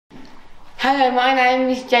Hello, my name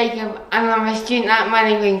is Jacob and I'm a student at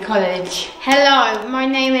Manor Green College. Hello, my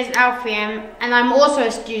name is Alfian and I'm also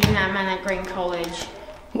a student at Manor Green College.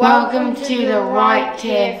 Welcome to the Right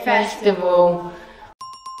Tier Festival.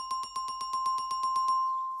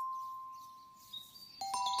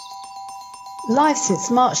 Live since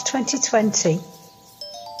March 2020.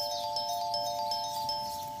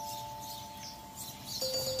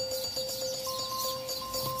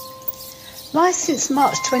 Life since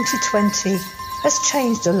March 2020 has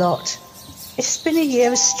changed a lot. It's been a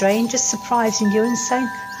year of strangers surprising you and saying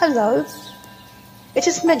hello. It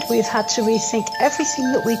has meant we've had to rethink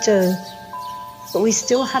everything that we do, but we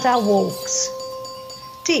still had our walks.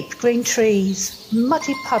 Deep green trees,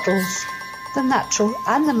 muddy puddles, the natural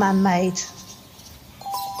and the man-made.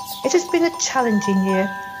 It has been a challenging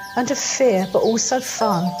year and of fear but also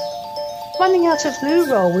fun. Running out of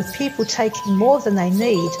loo roll with people taking more than they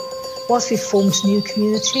need whilst we formed new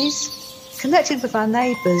communities, connected with our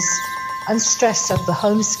neighbours and stressed over the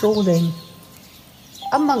homeschooling.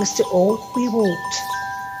 Amongst it all, we walked.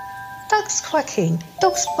 Ducks quacking,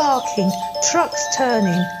 dogs barking, trucks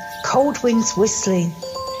turning, cold winds whistling.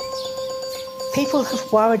 People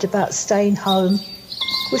have worried about staying home,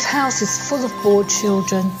 with houses full of bored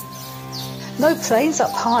children. No planes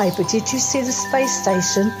up high, but did you see the space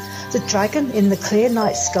station, the dragon in the clear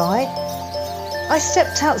night sky? I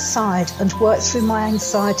stepped outside and worked through my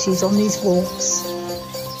anxieties on these walks.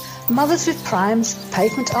 Mothers with prams,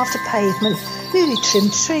 pavement after pavement, newly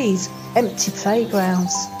trimmed trees, empty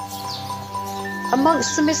playgrounds.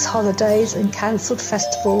 Amongst the missed holidays and cancelled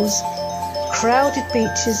festivals, crowded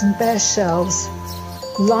beaches and bare shelves,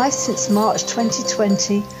 life since March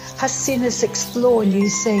 2020 has seen us explore new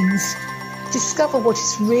things, discover what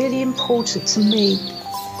is really important to me,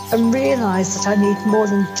 and realise that I need more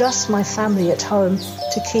than just my family at home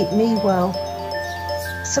to keep me well.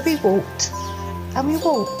 So we walked, and we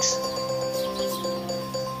walked.